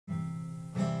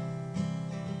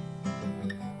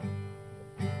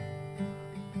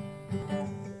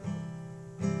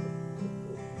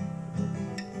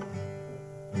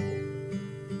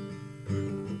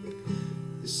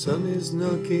sun is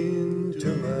knocking to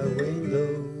my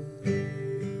window.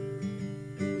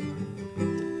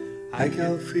 I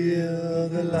can feel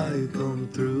the light come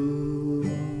through.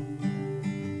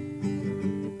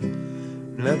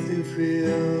 Nothing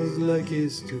feels like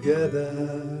it's together,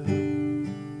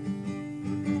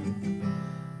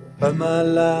 but my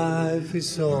life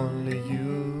is only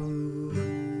you.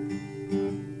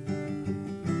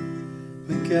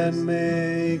 We can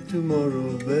make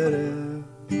tomorrow better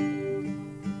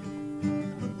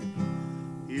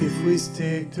if we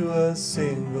stick to a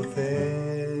single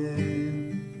thing.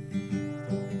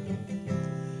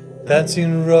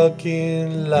 Dancing,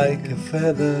 rocking like a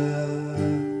feather.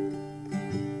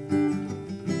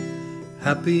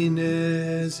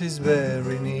 Happiness is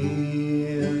very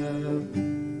near.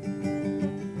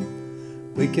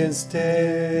 We can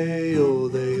stay all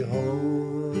day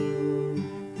home.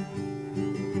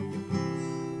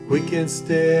 We can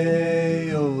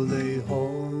stay all day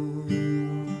home.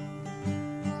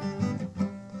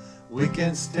 We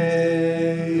can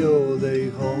stay all day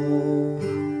home.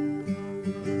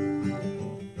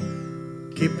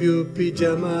 Keep your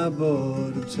pajama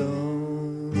bottoms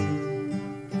on.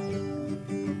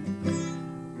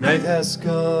 Night has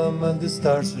come and the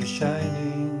stars are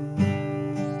shining.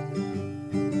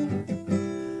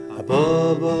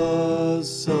 Above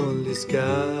us only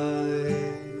sky.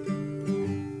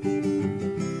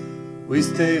 We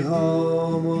stay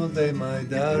home all day, my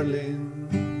darling.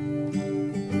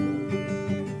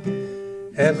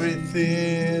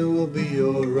 Everything will be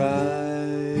alright.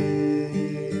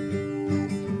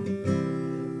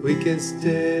 We can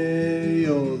stay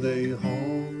all day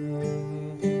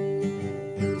home.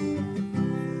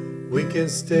 We can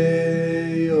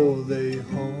stay all day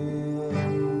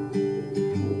home.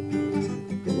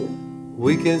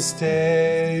 We can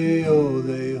stay all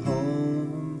day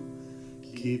home.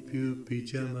 Keep your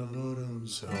pajama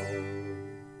bottoms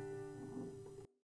on.